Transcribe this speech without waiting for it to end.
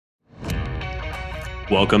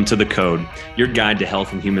Welcome to The Code, your guide to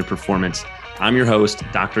health and human performance. I'm your host,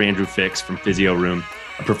 Dr. Andrew Fix from Physio Room,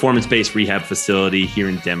 a performance-based rehab facility here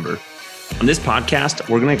in Denver. On this podcast,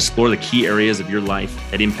 we're going to explore the key areas of your life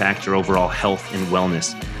that impact your overall health and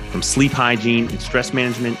wellness, from sleep hygiene and stress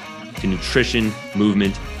management to nutrition,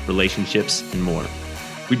 movement, relationships, and more.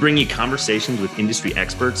 We bring you conversations with industry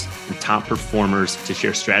experts and top performers to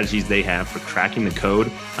share strategies they have for cracking the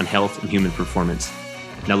code on health and human performance.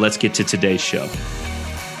 Now let's get to today's show.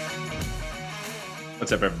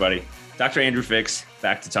 What's up, everybody? Dr. Andrew Fix,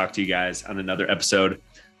 back to talk to you guys on another episode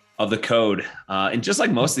of The Code. And just like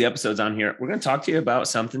most of the episodes on here, we're going to talk to you about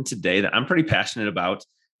something today that I'm pretty passionate about.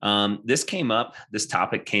 This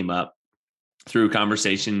topic came up through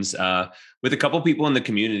conversations with a couple people in the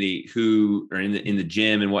community who are in the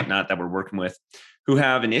gym and whatnot that we're working with, who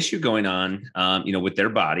have an issue going on, with their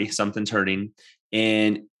body, something's hurting.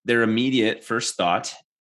 And their immediate first thought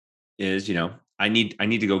is, I need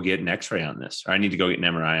to go get an x-ray on this, or I need to go get an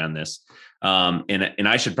MRI on this. And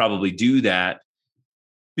I should probably do that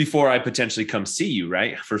before I potentially come see you,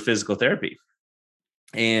 right, for physical therapy.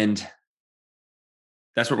 And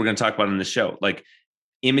that's what we're going to talk about in the show, like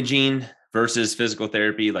imaging versus physical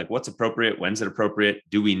therapy, like what's appropriate, when's it appropriate?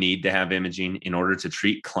 Do we need to have imaging in order to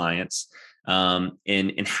treat clients?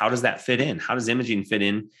 And how does that fit in? How does imaging fit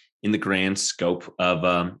in the grand scope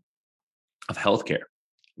of healthcare?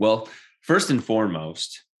 Well, first and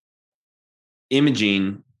foremost,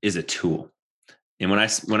 imaging is a tool. And when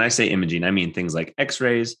I say imaging, I mean things like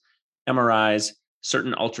x-rays, MRIs,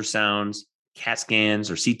 certain ultrasounds, CAT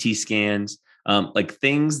scans or CT scans, like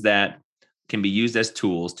things that can be used as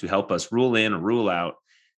tools to help us rule in or rule out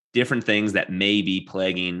different things that may be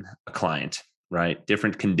plaguing a client, right?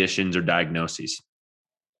 Different conditions or diagnoses.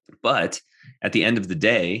 But at the end of the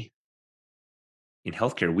day, in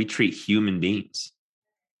healthcare, we treat human beings.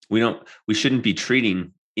 We shouldn't be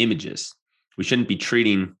treating images. We shouldn't be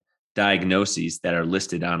treating diagnoses that are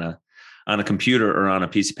listed on a computer or on a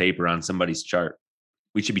piece of paper on somebody's chart.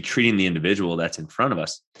 We should be treating the individual that's in front of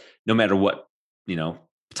us, no matter what,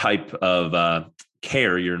 type of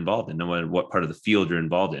care you're involved in, no matter what part of the field you're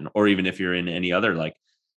involved in, or even if you're in any other like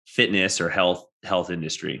fitness or health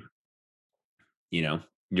industry,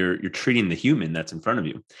 you're treating the human that's in front of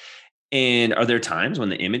you. And are there times when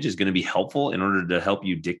the image is going to be helpful in order to help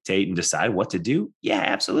you dictate and decide what to do? Yeah,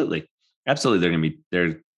 absolutely. Absolutely.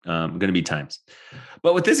 There going to be times.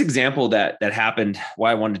 But with this example that happened,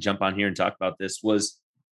 why I wanted to jump on here and talk about this was,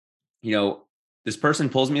 this person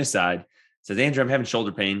pulls me aside, says, Andrew, I'm having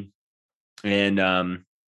shoulder pain. And, I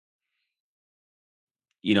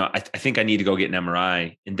think I need to go get an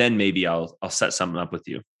MRI, and then maybe I'll set something up with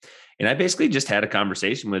you. And I basically just had a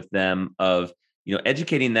conversation with them of,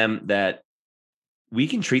 educating them that we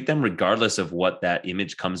can treat them regardless of what that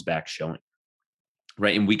image comes back showing,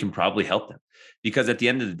 right? And we can probably help them, because at the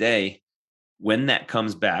end of the day, when that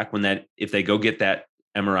comes back, if they go get that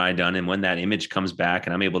MRI done, and when that image comes back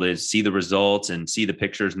and I'm able to see the results and see the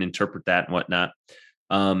pictures and interpret that and whatnot,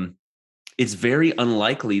 it's very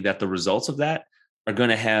unlikely that the results of that are going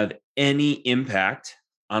to have any impact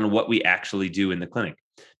on what we actually do in the clinic.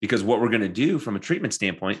 Because what we're going to do from a treatment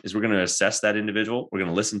standpoint is we're going to assess that individual. We're going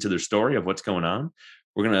to listen to their story of what's going on.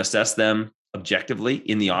 We're going to assess them objectively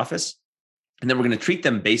in the office. And then we're going to treat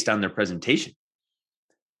them based on their presentation.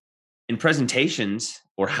 In presentations,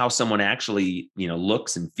 or how someone actually,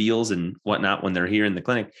 looks and feels and whatnot when they're here in the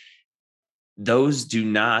clinic, those do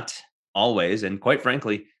not always, and quite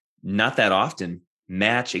frankly, not that often,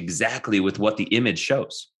 match exactly with what the image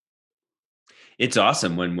shows. It's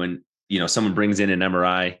awesome when someone brings in an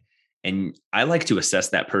MRI, and I like to assess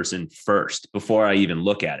that person first before I even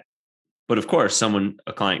look at it. But of course,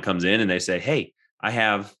 a client comes in and they say, hey, I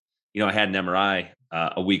had an MRI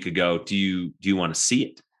a week ago. Do you want to see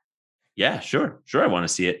it? Yeah, sure. I want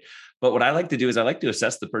to see it. But what I like to do is I like to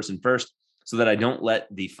assess the person first, so that I don't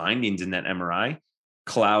let the findings in that MRI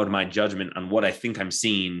cloud my judgment on what I think I'm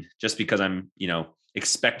seeing, just because I'm,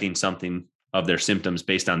 expecting something of their symptoms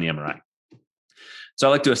based on the MRI. So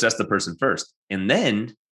I like to assess the person first. And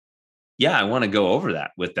then, I want to go over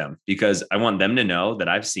that with them, because I want them to know that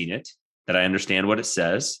I've seen it, that I understand what it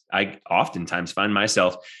says. I oftentimes find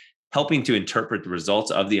myself helping to interpret the results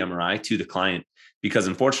of the MRI to the client, because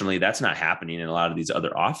unfortunately that's not happening in a lot of these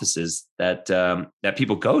other offices that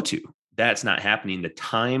people go to. That's not happening. The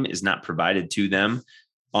time is not provided to them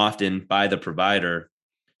often by the provider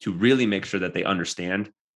to really make sure that they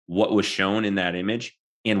understand what was shown in that image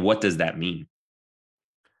and what does that mean.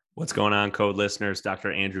 What's going on, Code listeners?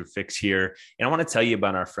 Dr. Andrew Fix here. And I want to tell you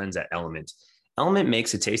about our friends at Element. Element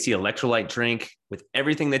makes a tasty electrolyte drink with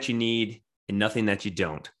everything that you need and nothing that you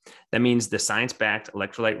don't. That means the science-backed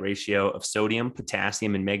electrolyte ratio of sodium,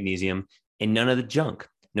 potassium, and magnesium, and none of the junk.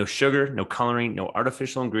 No sugar, no coloring, no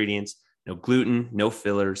artificial ingredients, no gluten, no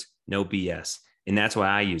fillers, no BS. And that's why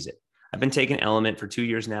I use it. I've been taking Element for 2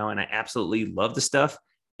 years now, and I absolutely love the stuff,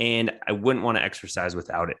 and I wouldn't want to exercise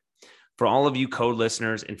without it. For all of you code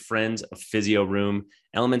listeners and friends of Physio Room,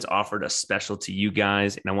 Element's offered a special to you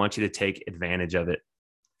guys, and I want you to take advantage of it.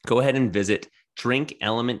 Go ahead and visit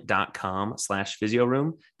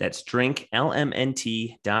drinkelement.com/physioroom. That's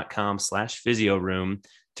drinklmnt.com/physioroom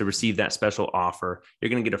to receive that special offer. You're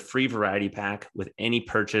going to get a free variety pack with any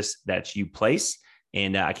purchase that you place.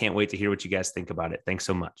 And I can't wait to hear what you guys think about it. Thanks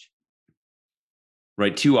so much.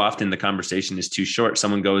 Right. Too often the conversation is too short.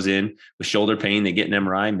 Someone goes in with shoulder pain, they get an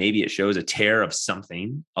MRI. Maybe it shows a tear of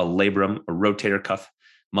something, a labrum, a rotator cuff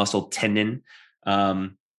muscle tendon.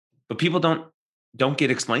 But people don't get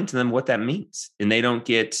explained to them what that means. And they don't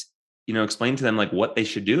get, explained to them like what they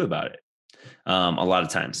should do about it. A lot of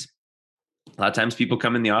times people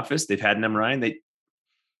come in the office, they've had an MRI and they've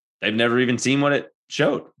never even seen what it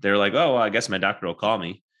showed. They're like, oh, well, I guess my doctor will call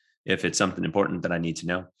me if it's something important that I need to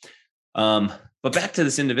know. But back to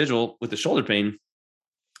this individual with the shoulder pain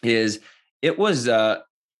it was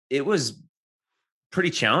pretty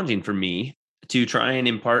challenging for me to try and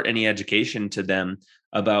impart any education to them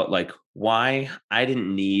about like why I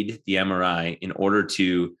didn't need the MRI in order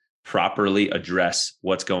to properly address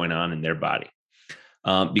what's going on in their body.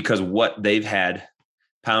 Because what they've had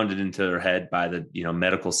pounded into their head by the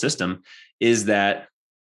medical system is that,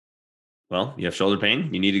 well, you have shoulder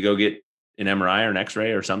pain, you need to go get an MRI or an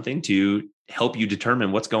X-ray or something to help you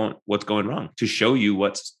determine what's going wrong, to show you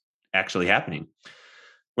what's actually happening.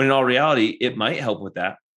 When in all reality, it might help with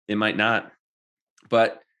that. It might not.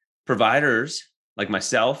 But providers like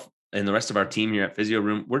myself and the rest of our team here at Physio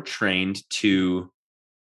Room, we're trained to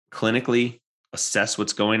clinically assess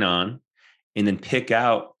what's going on and then pick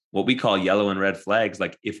out what we call yellow and red flags.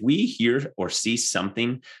 Like if we hear or see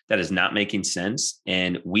something that is not making sense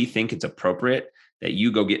and we think it's appropriate that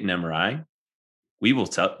you go get an MRI, we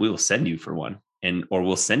will send you for one, or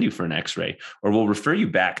we'll send you for an X-ray, or we'll refer you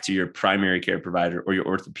back to your primary care provider or your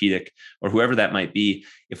orthopedic or whoever that might be.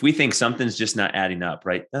 If we think something's just not adding up,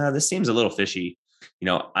 right? This seems a little fishy.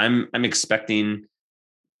 I'm expecting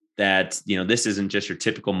that, this isn't just your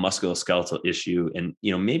typical musculoskeletal issue. And,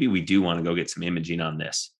 maybe we do want to go get some imaging on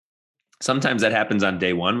this. Sometimes that happens on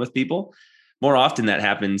day one with people. More often that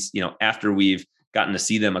happens, after we've gotten to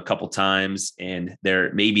see them a couple times and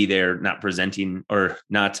they're not presenting or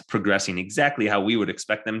not progressing exactly how we would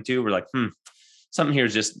expect them to. We're like, something here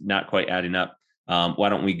is just not quite adding up. Why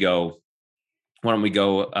don't we go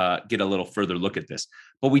get a little further look at this?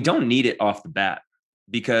 But we don't need it off the bat,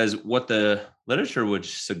 because what the literature would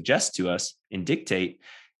suggest to us and dictate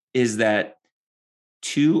is that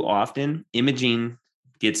too often imaging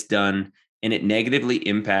gets done and it negatively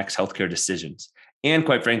impacts healthcare decisions. And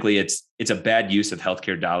quite frankly, it's a bad use of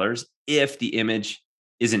healthcare dollars if the image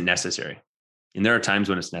isn't necessary. And there are times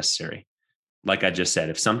when it's necessary. Like I just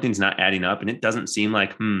said, if something's not adding up and it doesn't seem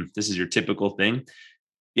like, this is your typical thing.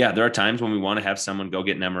 Yeah, there are times when we want to have someone go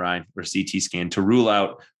get an MRI or CT scan to rule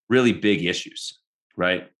out really big issues,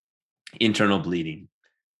 right? Internal bleeding,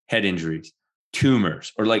 head injuries,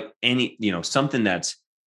 tumors, or like any, something that's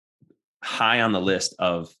high on the list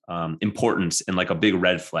of importance and like a big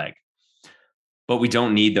red flag. But we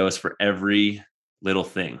don't need those for every little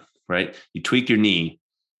thing, right? You tweak your knee,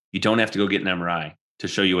 you don't have to go get an MRI to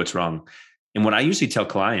show you what's wrong. And what I usually tell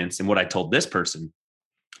clients, and what I told this person,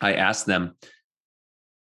 I asked them,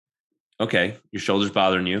 okay, your shoulder's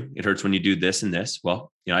bothering you. It hurts when you do this and this.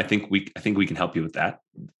 Well, I think we can help you with that.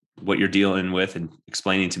 What you're dealing with and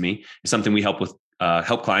explaining to me is something we help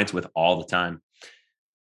clients with all the time.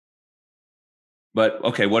 But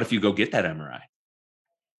okay, what if you go get that MRI?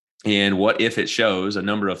 And what if it shows a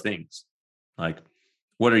number of things? Like,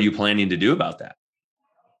 what are you planning to do about that?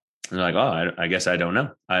 And they're like, oh, I guess I don't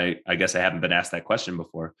know. I guess I haven't been asked that question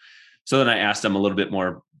before. So then I asked them a little bit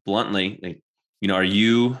more bluntly, like, are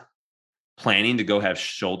you planning to go have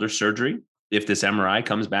shoulder surgery? If this MRI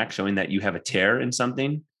comes back showing that you have a tear in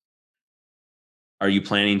something, are you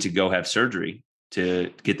planning to go have surgery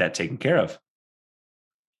to get that taken care of?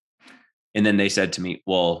 And then they said to me,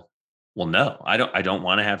 well, no, I don't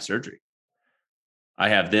want to have surgery. I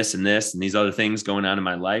have this and these other things going on in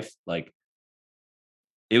my life. Like,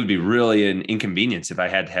 it would be really an inconvenience if I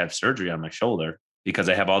had to have surgery on my shoulder because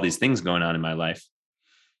I have all these things going on in my life.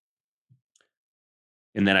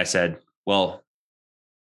 And then I said, well,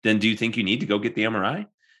 then do you think you need to go get the MRI?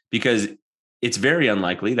 Because it's very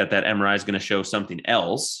unlikely that MRI is going to show something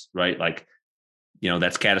else, right? Like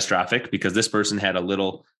that's catastrophic because this person had a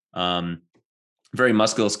little, very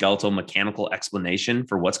musculoskeletal mechanical explanation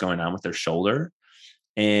for what's going on with their shoulder.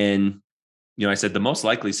 And, I said, the most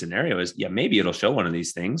likely scenario is, maybe it'll show one of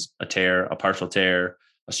these things, a tear, a partial tear,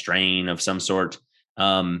 a strain of some sort.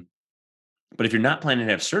 But if you're not planning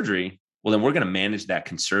to have surgery, well, then we're going to manage that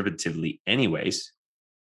conservatively anyways.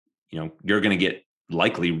 You're going to get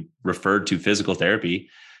likely referred to physical therapy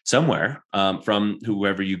somewhere from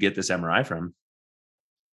whoever you get this MRI from.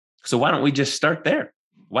 So why don't we just start there?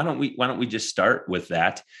 Why don't we just start with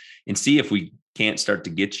that and see if we can't start to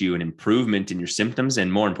get you an improvement in your symptoms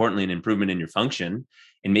and, more importantly, an improvement in your function.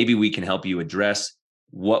 And maybe we can help you address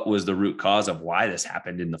what was the root cause of why this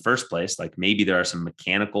happened in the first place. Like maybe there are some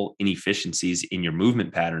mechanical inefficiencies in your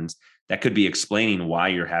movement patterns that could be explaining why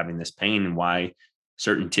you're having this pain and why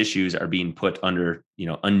certain tissues are being put under,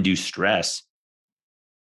 undue stress.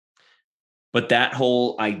 But that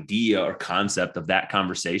whole idea or concept of that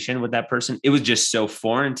conversation with that person, it was just so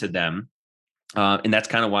foreign to them. And that's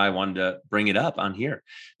kind of why I wanted to bring it up on here,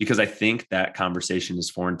 because I think that conversation is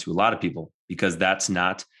foreign to a lot of people, because that's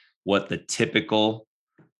not what the typical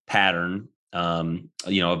pattern, of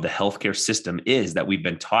the healthcare system is that we've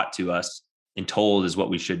been taught to us and told is what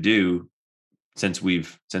we should do since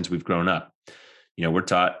we've grown up. We're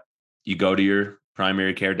taught you go to your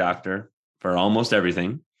primary care doctor for almost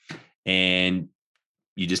everything, and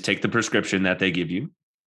you just take the prescription that they give you.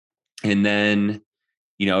 And then,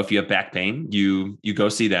 if you have back pain, you go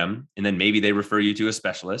see them, and then maybe they refer you to a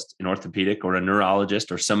specialist, an orthopedic or a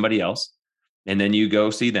neurologist or somebody else. And then you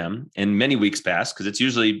go see them, and many weeks pass because it's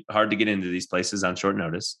usually hard to get into these places on short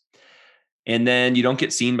notice. And then you don't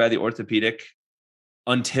get seen by the orthopedic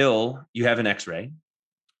until you have an x-ray,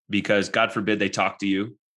 because God forbid they talk to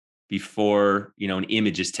you before, an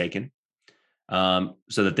image is taken, so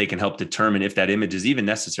that they can help determine if that image is even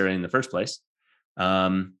necessary in the first place.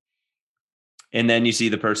 And then you see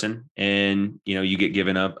the person and, you get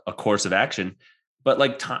given a course of action.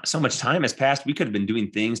 But so much time has passed, we could have been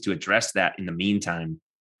doing things to address that in the meantime.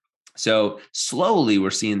 So slowly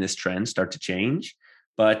we're seeing this trend start to change,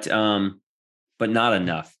 but not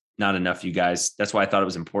enough, you guys. That's why I thought it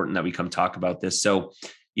was important that we come talk about this. So,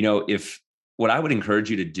 if what I would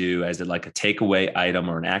encourage you to do as a takeaway item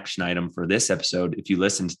or an action item for this episode, if you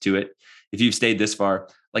listened to it, if you've stayed this far,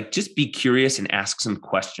 just be curious and ask some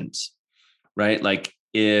questions, right?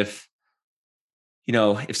 If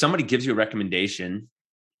somebody gives you a recommendation,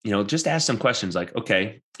 just ask some questions like,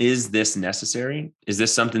 okay, is this necessary? Is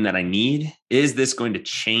this something that I need? Is this going to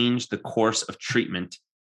change the course of treatment?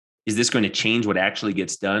 Is this going to change what actually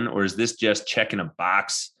gets done? Or is this just checking a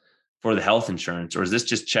box for the health insurance? Or is this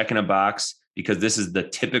just checking a box because this is the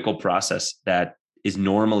typical process that is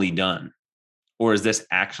normally done? Or is this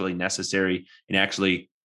actually necessary and actually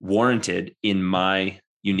warranted in my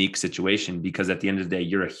unique situation? Because at the end of the day,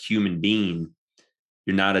 you're a human being.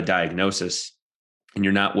 You're not a diagnosis, and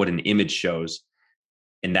you're not what an image shows.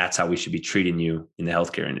 And that's how we should be treating you in the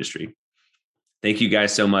healthcare industry. Thank you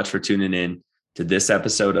guys so much for tuning in to this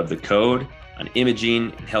episode of The Code on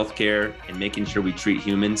imaging and healthcare and making sure we treat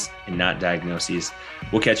humans and not diagnoses.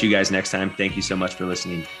 We'll catch you guys next time. Thank you so much for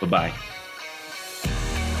listening. Bye-bye.